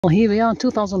Well, here we are,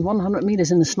 2,100 meters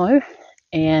in the snow,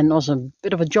 and it was a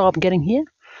bit of a job getting here,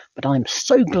 but I'm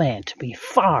so glad to be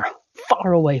far,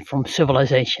 far away from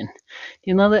civilization. Do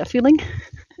you know that feeling?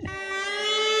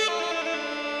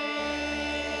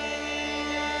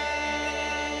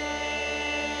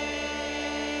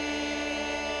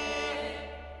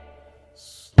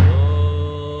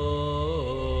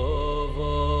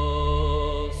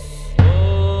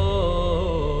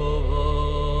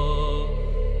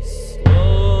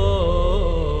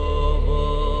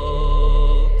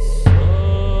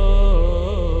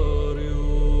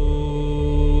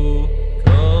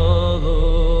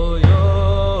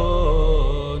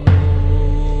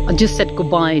 I just said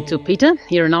goodbye to Peter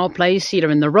here in our place, here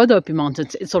in the Rhodope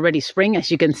Mountains. It's already spring, as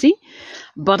you can see.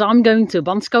 But I'm going to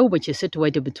Bansko, which is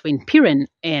situated between Pirin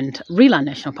and Rila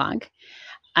National Park.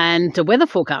 And the weather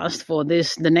forecast for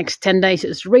the next 10 days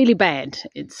is really bad.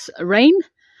 It's rain,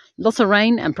 lots of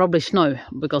rain, and probably snow,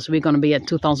 because we're going to be at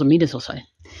 2,000 meters or so.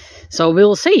 So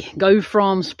we'll see. Go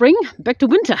from spring back to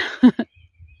winter.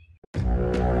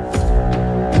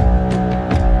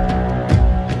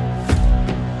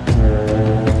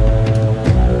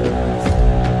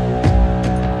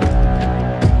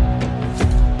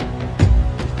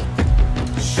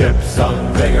 Ships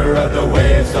on vigor of the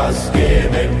waves are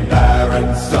skimming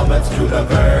barren summits to the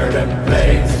verdant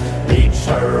plains. Each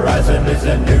horizon is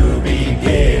a new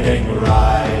beginning,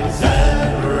 rise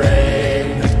and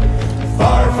reign.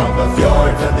 Far from the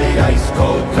fjords and the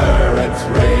ice-cold currents,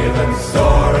 raven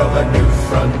soar over new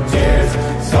frontiers.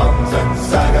 Songs and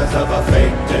sagas of a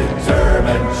fate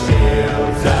determined,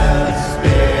 shields and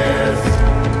spears.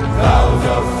 Vows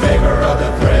of favor of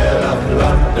the thrill of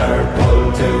plunder,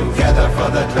 pulled together for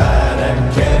the clan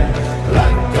and kin.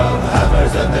 Clank of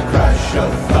hammers and the crash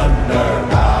of thunder,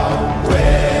 bound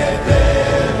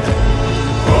within.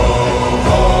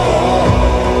 Oh, oh,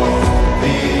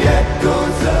 the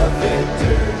echoes of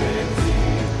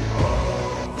eternity.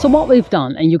 So what we've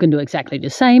done, and you can do exactly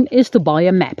the same, is to buy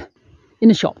a map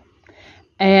in a shop.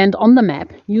 And on the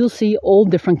map, you'll see all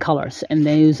different colors, and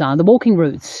those are the walking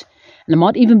routes. And there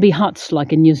might even be huts,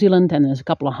 like in New Zealand, and there's a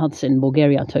couple of huts in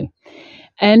Bulgaria too.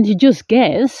 And you just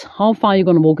guess how far you're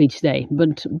going to walk each day.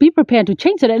 But be prepared to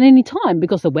change it at any time,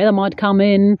 because the weather might come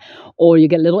in, or you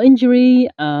get a little injury,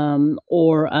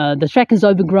 or the track is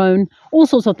overgrown. All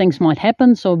sorts of things might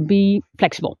happen, so be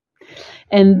flexible.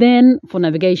 And then for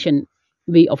navigation,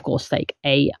 we of course take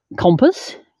a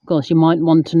compass, because you might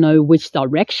want to know which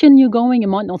direction you're going. You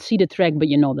might not see the track, but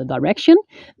you know the direction.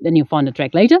 Then you'll find the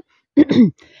track later.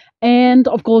 And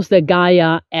of course the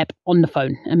Gaia app on the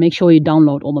phone, and make sure you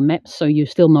download all the maps so you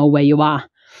still know where you are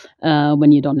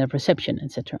when you don't have reception,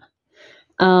 etc.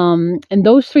 And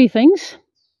those three things,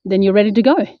 then you're ready to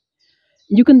go.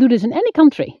 You can do this in any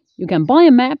country. You can buy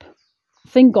a map,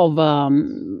 think of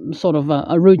sort of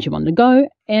a route you want to go,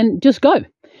 and just go.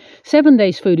 7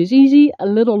 days food is easy. A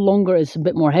little longer is a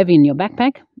bit more heavy in your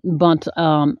backpack, but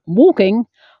walking,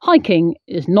 hiking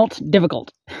is not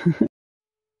difficult.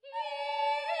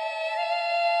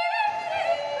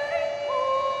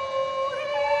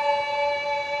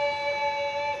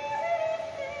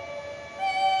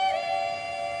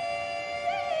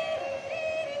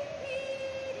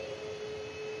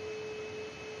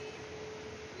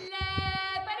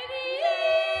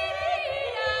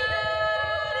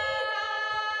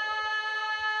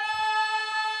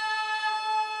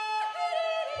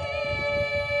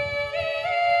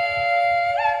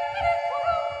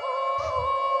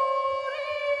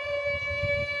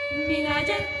 Mina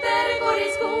jätter går i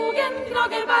skogen,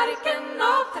 gnager barken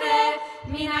av trä.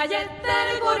 Mina jätter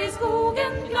går i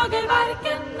skogen, gnager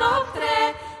barken av trä.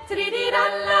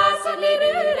 Tridiralla så blir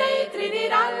du dig,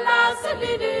 tridiralla så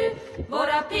blir du.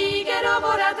 Våra pigor och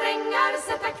våra drängar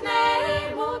sätta knä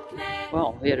mot knä.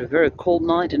 Well, we had a very cold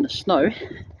night in the snow,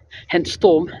 and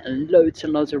storm, and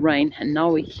loads of rain, and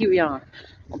now here we are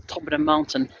on top of the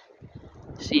mountain,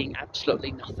 seeing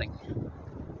absolutely nothing.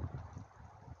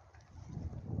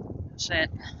 Sad.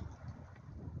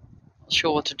 Not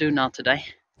sure what to do now today.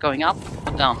 Going up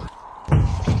or down?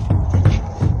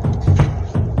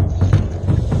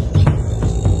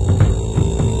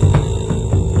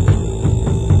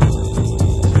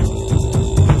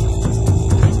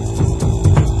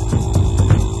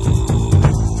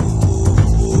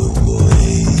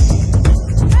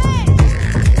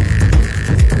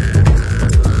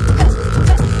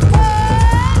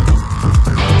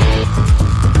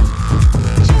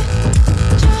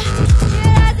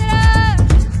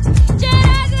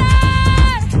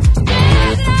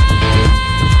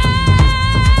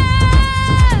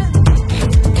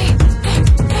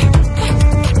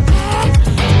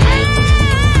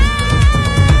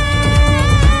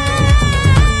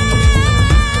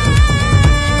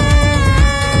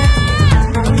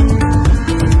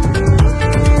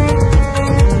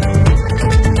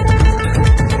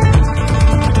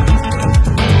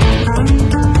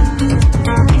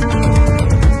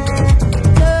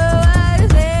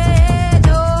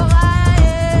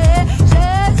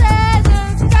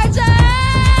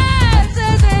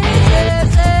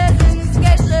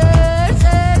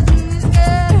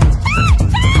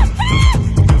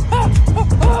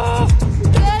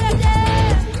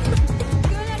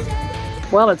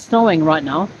 Well, it's snowing right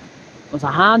now. It was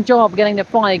a hard job getting the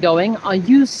fire going. I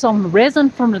used some resin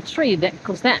from the tree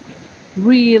because that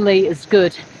really is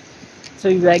good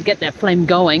to get that flame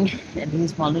going. And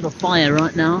here's my little fire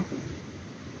right now.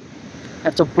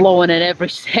 Have to blow in it every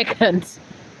second.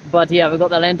 But yeah, we've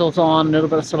got the lentils on, a little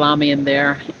bit of salami in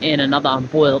there, and another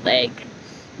boiled egg.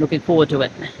 Looking forward to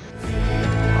it.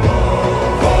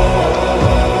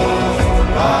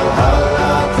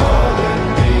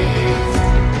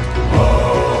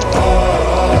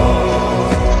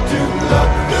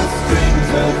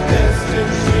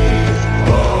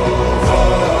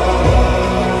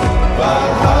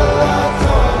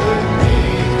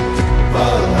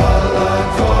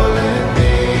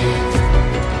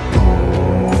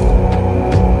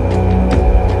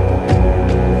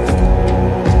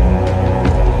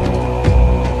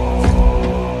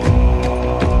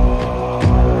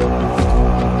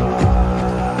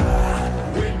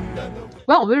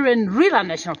 Well, we're in Rila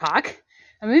National Park,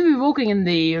 and we've been walking in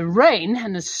the rain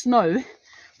and the snow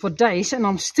for days, and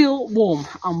I'm still warm.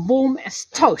 I'm warm as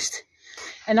toast.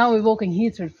 And now we're walking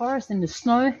here through the forest in the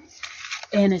snow,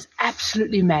 and it's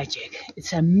absolutely magic.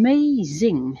 It's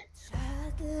amazing.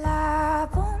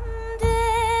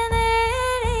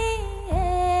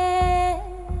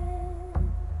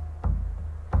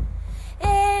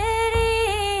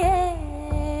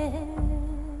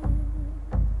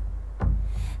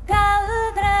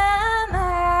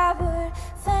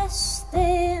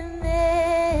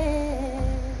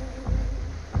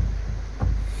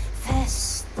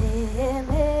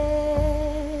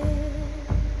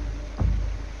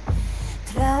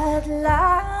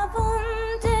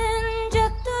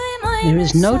 There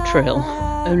is no trail,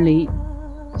 only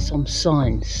some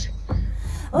signs.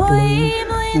 Blue,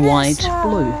 white,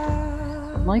 blue.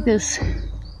 Like this.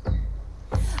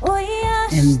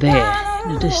 And there,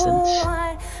 in the distance.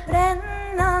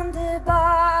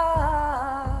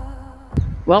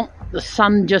 Well, the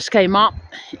sun just came up.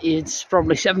 It's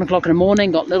probably 7 o'clock in the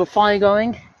morning. Got a little fire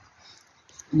going.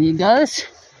 And here it goes.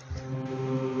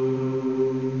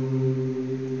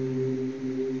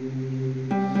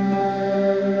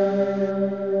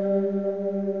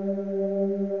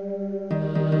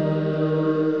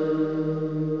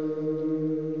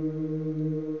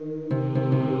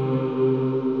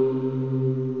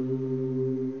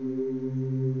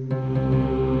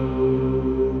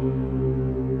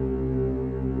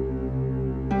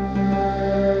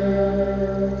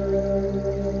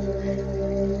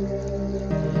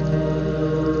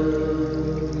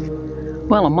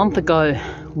 Well, a month ago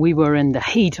we were in the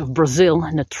heat of Brazil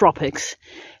in the tropics,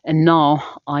 and now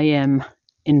I am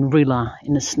in Rila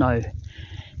in the snow.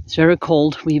 It's very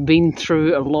cold. We've been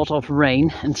through a lot of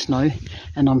rain and snow,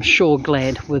 and I'm sure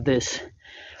glad with this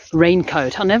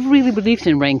raincoat. I never really believed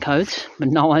in raincoats, but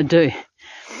now I do.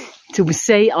 To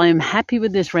say I am happy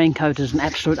with this raincoat is an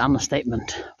absolute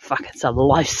understatement. Fuck, it's a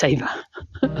lifesaver.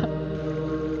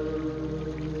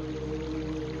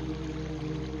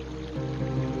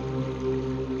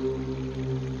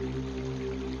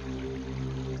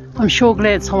 I'm sure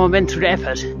glad someone went through the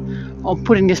effort of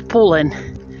putting this pole in,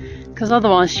 because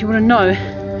otherwise you wouldn't know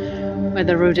where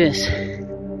the route is.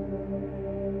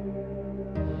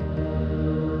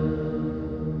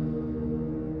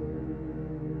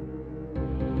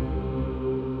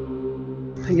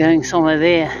 We're going somewhere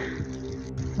there.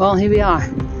 Well, here we are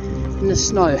in the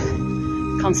snow.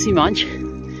 Can't see much,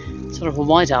 sort of a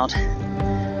whiteout,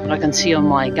 but I can see on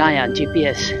my Gaia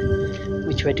GPS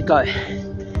which way to go.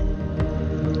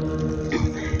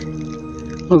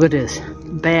 Look at this,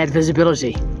 bad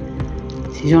visibility.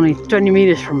 She's only 20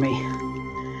 meters from me.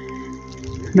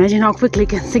 Imagine how quickly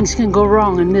things can go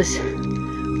wrong in this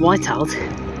whiteout.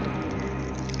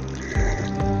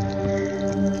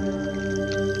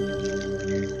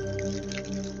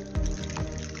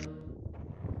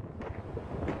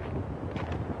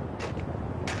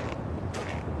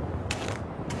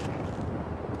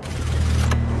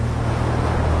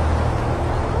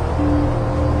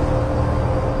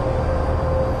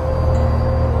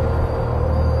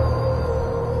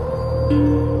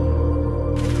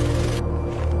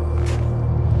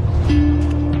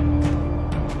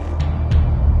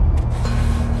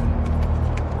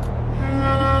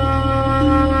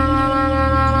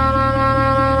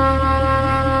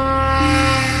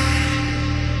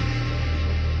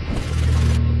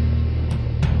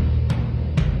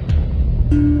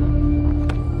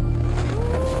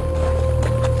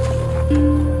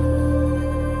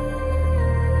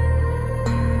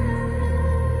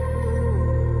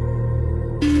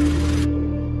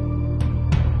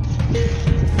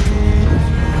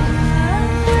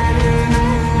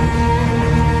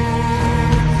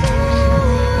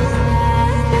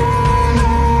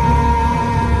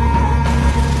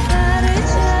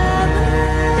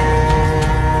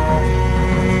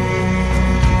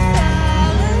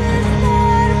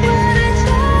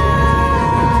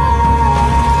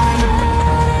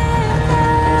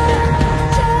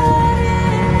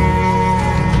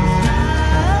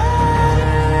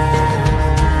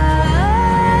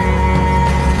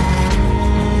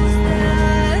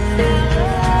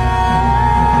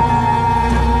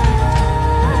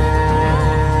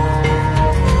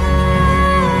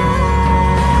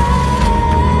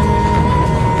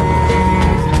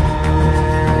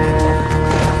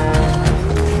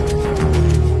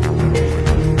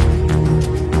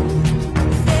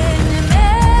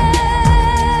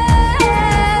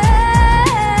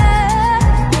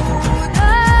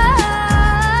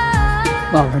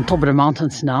 top of the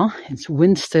mountains now. It's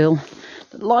wind still.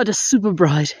 The light is super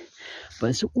bright,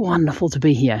 but it's wonderful to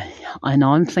be here. And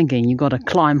I'm thinking you got to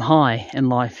climb high in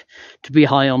life to be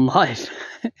high on life.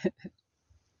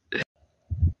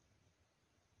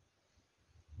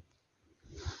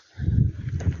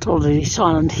 Totally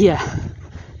silent here.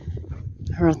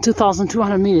 Around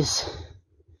 2,200 meters.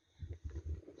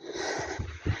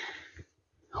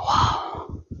 Wow.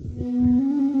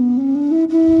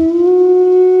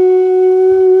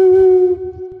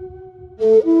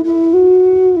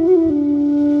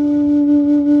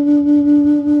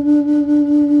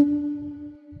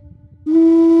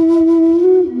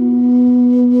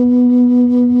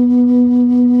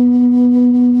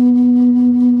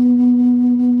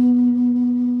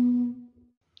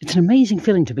 It's an amazing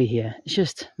feeling to be here. It's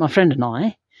just my friend and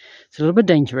I. It's a little bit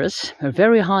dangerous. We're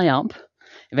very high up.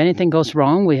 If anything goes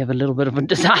wrong, we have a little bit of a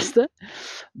disaster.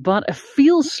 But it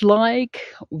feels like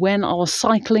when I was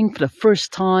cycling for the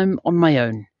first time on my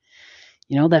own.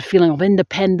 You know, that feeling of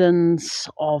independence,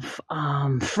 of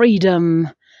freedom,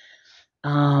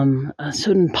 a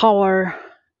certain power,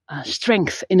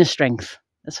 strength, inner strength.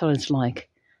 That's what it's like.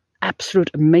 Absolute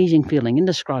amazing feeling,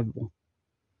 indescribable.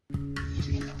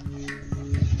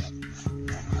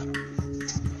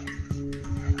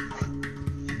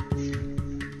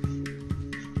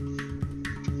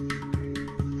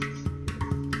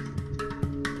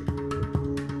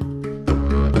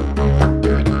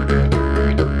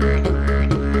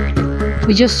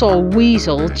 We just saw a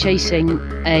weasel chasing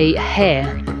a hare.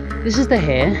 This is the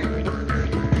hare.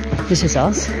 This is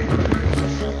us.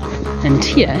 And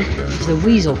here is the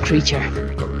weasel creature.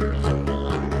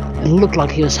 It looked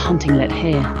like he was hunting that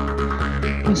hare.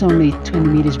 He was only 20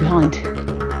 meters behind.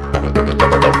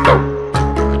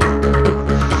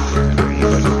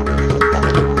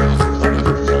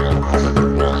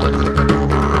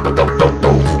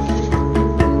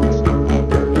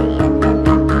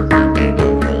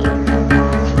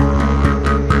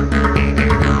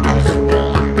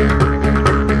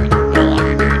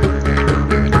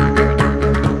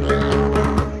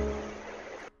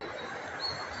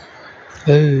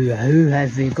 Oh, who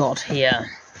have we got here?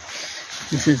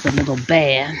 This is the little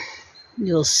bear.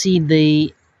 You'll see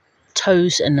the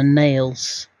toes and the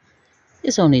nails.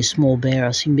 It's only a small bear.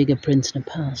 I've seen bigger prints in the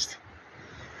past.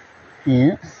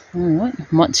 Yeah,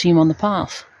 alright. Might see him on the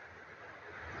path.